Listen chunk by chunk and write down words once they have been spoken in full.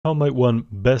How might one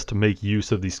best make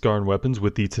use of the Skarn weapons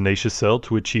with the Tenacious cell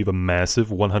to achieve a massive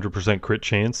 100% crit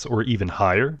chance or even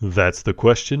higher? That's the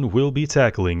question we'll be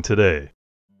tackling today.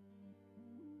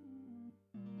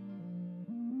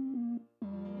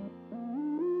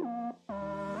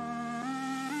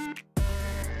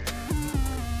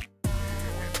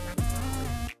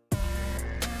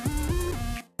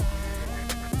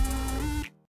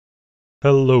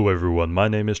 Hello everyone, my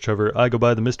name is Trevor, I go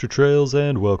by TheMrTrails,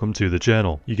 and welcome to the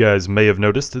channel. You guys may have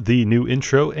noticed the new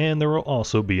intro, and there will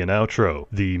also be an outro.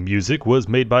 The music was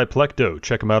made by Plecto,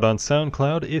 check them out on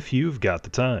SoundCloud if you've got the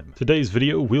time. Today's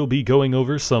video we'll be going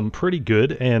over some pretty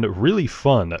good and really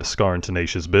fun Skarn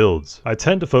Tenacious builds. I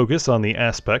tend to focus on the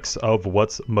aspects of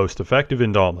what's most effective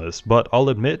in Dauntless, but I'll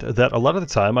admit that a lot of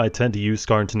the time I tend to use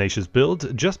Skarn Tenacious builds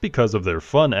just because of their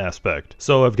fun aspect.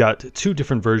 So I've got two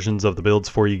different versions of the builds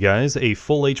for you guys, a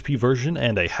full HP version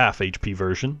and a half HP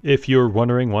version. If you're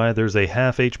wondering why there's a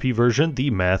half HP version, the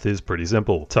math is pretty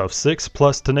simple. Tough 6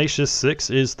 plus Tenacious 6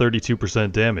 is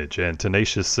 32% damage, and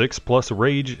Tenacious 6 plus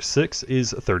Rage 6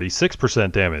 is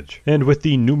 36% damage. And with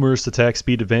the numerous attack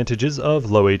speed advantages of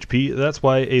low HP, that's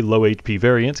why a low HP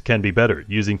variant can be better,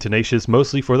 using Tenacious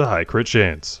mostly for the high crit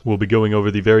chance. We'll be going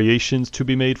over the variations to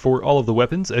be made for all of the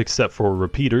weapons except for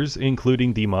repeaters,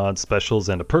 including the mod specials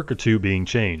and a perk or two being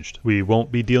changed. We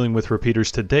won't be dealing with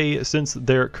repeaters today since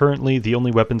they're currently the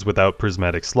only weapons without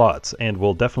prismatic slots, and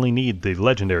we'll definitely need the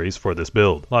legendaries for this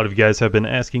build. A lot of you guys have been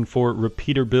asking for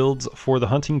repeater builds for the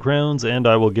hunting grounds, and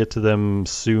I will get to them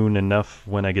soon enough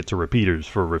when I get to repeaters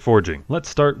for reforging. Let's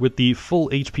start with the full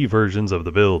HP versions of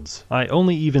the builds. I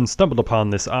only even stumbled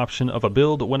upon this option of a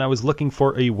build when I was looking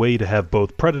for a way to have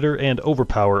both Predator and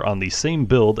Overpower on the same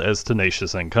build as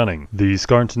Tenacious and Cunning. The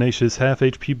Skarn Tenacious half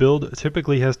HP build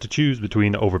typically has to choose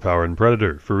between Overpower and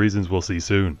Predator, for reasons we'll see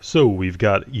soon. So we've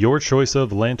got your choice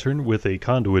of lantern with a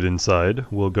conduit inside.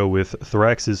 We'll go with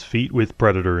Thrax's feet with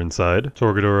Predator inside,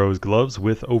 Torgadoro's gloves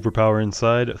with Overpower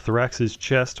inside, Thrax's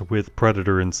chest with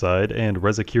Predator inside, and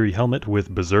Rezakiri helmet with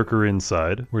Berserker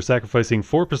inside. We're sacrificing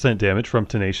 4% damage from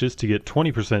Tenacious to get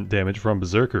 20% damage from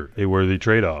Berserker, a worthy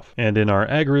trade-off. And in our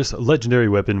Agris legendary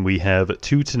weapon we have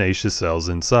 2 Tenacious cells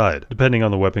inside. Depending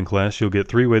on the weapon class, you'll get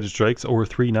 3 weighted strikes or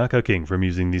 3 knockout king from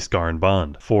using the Skarn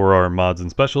bond. For our mods and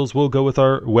specials, we'll go with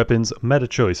our weapons meta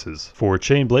choices. For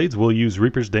chain blades, we'll use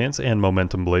Reaper's Dance and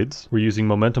Momentum blades. We're using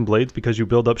Momentum blades because you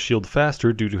build up shield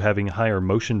faster due to having higher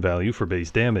motion value for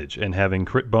base damage, and having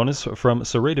crit bonus from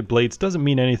serrated blades doesn't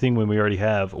mean anything when we already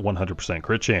have 100%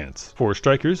 crit chance. For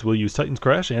strikers, we'll use Titan's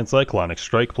Crash and Cyclonic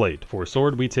Strike Plate. For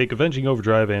sword, we take Avenging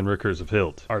Overdrive and Recursive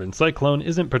Hilt. Ardent Cyclone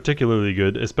isn't particularly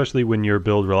good, especially when your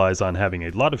build relies on having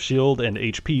a lot of shield and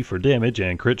HP for damage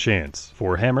and crit chance.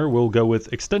 For hammer, we'll go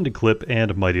with Extended Clip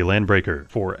and Mighty Landbreaker.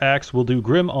 For axe, we'll do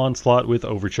Grim Onslaught with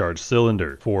Overcharged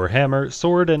Cylinder. For hammer,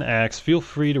 sword, and axe, feel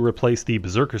free to replace the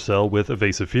Berserker cell with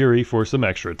Evasive Fury for some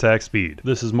extra attack speed.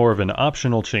 This is more of an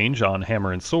optional change on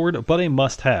hammer and sword, but a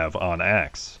must-have on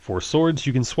axe. For swords,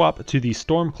 you can swap to the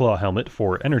Stormclaw helmet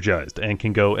for Energized, and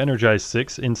can go Energized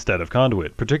 6 instead of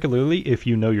Conduit, particularly if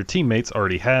you know your teammates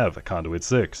already have Conduit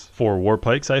 6. For war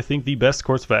pikes, I think the best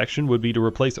course of action would be to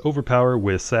replace Overpower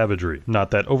with Savagery.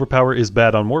 Not that Overpower is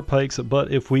bad on war pikes,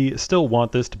 but if we still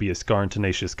want this to be a Skarn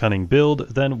Tenacious Cunning build,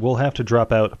 then we'll have to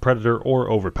drop out Predator or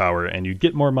Overpower, and you'd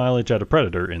get more mileage out of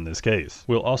Predator in this case.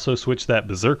 We'll also switch that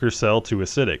Berserker cell to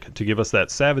Acidic to give us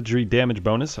that Savagery damage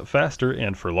bonus faster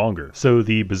and for longer. So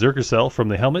the Berserker cell from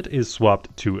the helmet is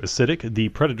swapped to Acidic, the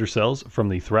Predator cells from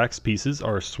the Thrax pieces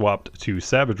are swapped to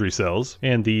Savagery cells,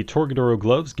 and the Torgadoro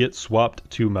gloves get swapped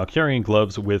to Malkarian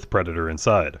gloves with Predator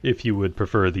inside. If you would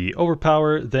prefer the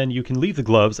Overpower, then you can leave the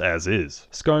gloves as is.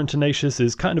 Skarn Tenacious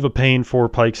is kind of a pain for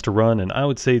pikes to run, and I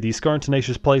would say the Skarn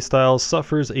Tenacious playstyle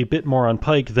suffers a bit more on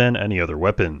pike than any other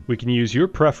weapon. We can use your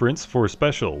preference for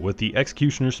special with the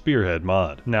Executioner Spearhead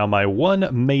mod. Now my one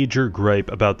major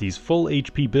gripe about these full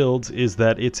HP builds is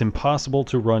that it's impossible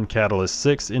to run Catalyst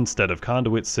 6 instead of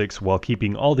Conduit 6 while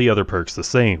keeping all the other perks the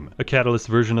same. A Catalyst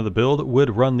version of the build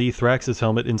would run the Thrax's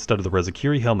helmet instead of the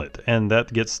Rezakiri helmet, and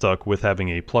that gets stuck with having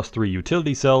a +3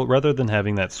 utility cell rather than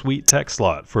having that sweet tech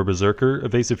slot for Berserker,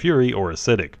 Evasive Fury, or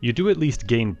Acidic. You do at least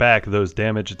gain back those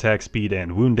damage, attack speed,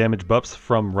 and wound damage buffs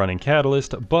from running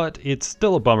Catalyst, but it's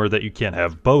still a bummer that you can't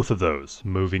have both of those.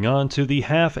 Moving on to the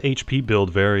half HP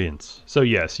build variants. So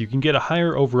yes, you can get a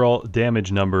higher overall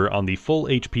damage number on the full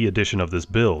HP edition of this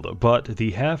build, but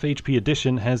the half HP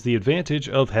edition has the advantage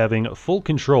of having full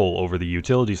control over the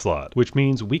utility slot, which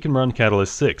means we can run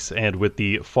Catalyst 6, and with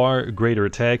the far greater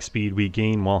attack speed we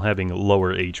gain while having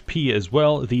lower HP as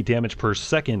well, the damage per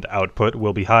second output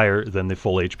will be higher than the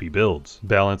full HP builds.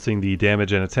 Balancing the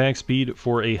damage and attack speed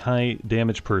for a high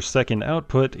damage per second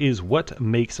output is what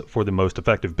makes for the most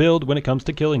effective build when it comes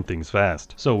to killing things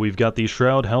fast. So we've got the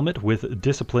Shroud Helmet with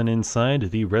Discipline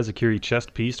inside, the Rezakiri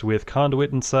chest piece with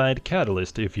Conduit inside,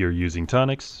 Catalyst if you're using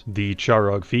tonics, the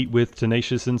Charog feet with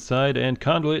Tenacious inside, and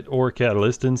Conduit or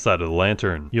Catalyst inside of the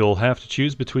Lantern. You'll have to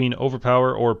choose between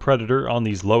Overpower or Predator on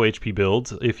these low HP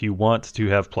builds if you want to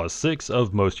have +6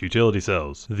 of most utility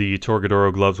cells. The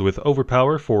Torgadoro gloves with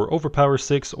Overpower for Overpower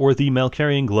 6 or the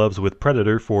Malkarian gloves with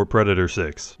Predator for Predator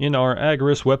 6. In our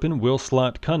Agarus weapon we'll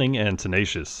slot Cunning and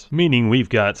Tenacious, meaning we've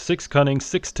got 6 Cunning,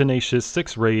 6 Tenacious,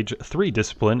 6 Rage, 3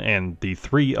 Discipline, and the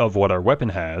 3 of what our weapon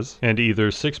has, and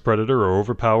either 6 Predator or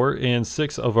Overpower and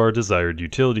 6 of our desired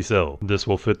utility cell. This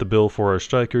will fit the bill for our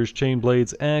Strikers, Chain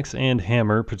Blades, Axe, and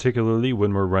Hammer, particularly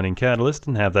when we're running Catalyst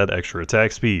and have that extra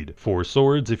attack speed. For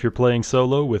swords, if you're playing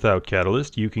solo without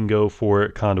Catalyst, you can go for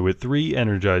Conduit 3,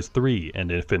 Energized 3,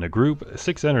 and if in a group,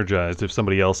 6 Energized if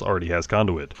somebody else already has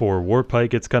Conduit. For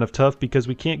Warpike, it's kind of tough because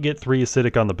we can't get 3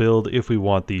 Acidic on the build if we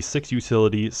want the 6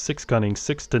 Utility, 6 Cunning,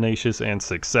 6 Tenacious, and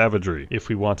 6 Savagery. If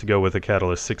we want to go with a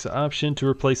Catalyst 6 option to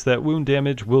replace that wound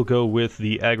damage, we'll go with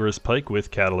the Agarus Pike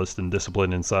with Catalyst and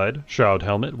Discipline inside, Shroud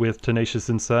Helmet with Tenacious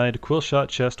inside, Quillshot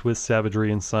Chest with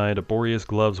Savagery inside, Boreas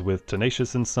Gloves with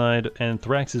Tenacious inside, and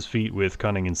Thrax's Feet with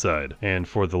Cunning inside. And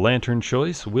for the Lantern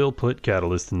choice, we'll put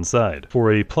Catalyst inside.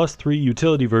 For a +3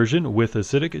 utility version with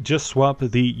Acidic, just swap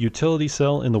the utility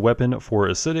cell in the weapon for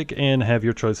Acidic and have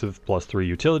your choice of +3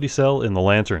 utility cell in the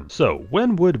Lantern. So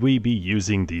when would we be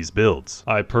using these builds?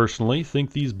 I personally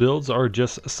think these builds are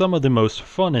just some of the most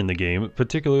fun in the game,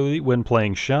 particularly when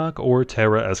playing Shock or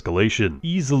Terra Escalation.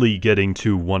 Easily getting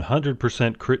to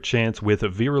 100% crit chance with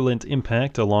Virulent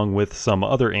Impact along with some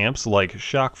other amps like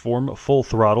Shock Form, Full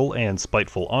Throttle, and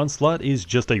Spiteful Onslaught is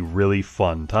just a really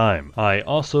fun time. I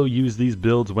also use these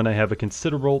builds when I have a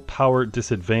considerable power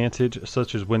disadvantage,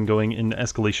 such as when going in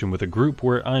escalation with a group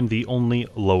where I'm the only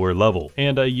lower level.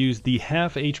 And I used the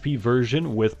half HP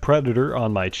version with Predator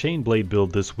on my Chainblade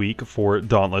build this week for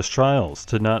Dauntless Trials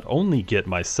to not only get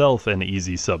myself an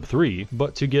easy sub 3,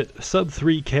 but to get sub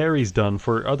 3 carries done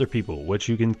for other people, which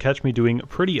you can catch me doing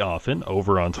pretty often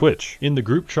over on Twitch. In the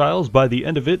group trials, by the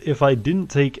end of it, if I didn't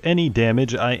take any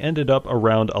damage, I ended up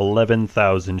around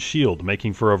 11,000 shield,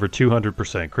 making for over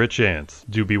 200% crit chance.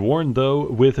 Do be warned though,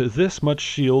 with this much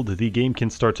shield, the game can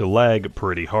start to lag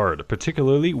pretty hard,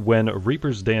 particularly when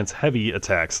Reaper's Dance heavy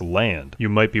attacks land. You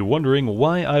might be wondering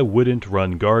why I wouldn't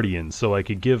run Guardian so I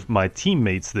could give my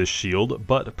teammates this shield,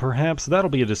 but perhaps that'll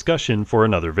be a discussion for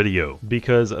another video,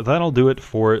 because that'll do it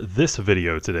for this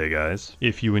video today, guys.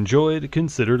 If you enjoyed,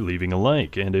 consider leaving a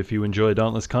like, and if you enjoy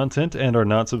Dauntless content and are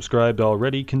not subscribed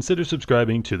already, consider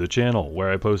subscribing to the channel,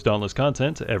 where I post Dauntless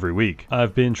content every week.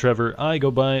 I've been Trevor, I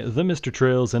go by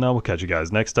TheMrTrails, and I will catch you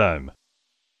guys next time.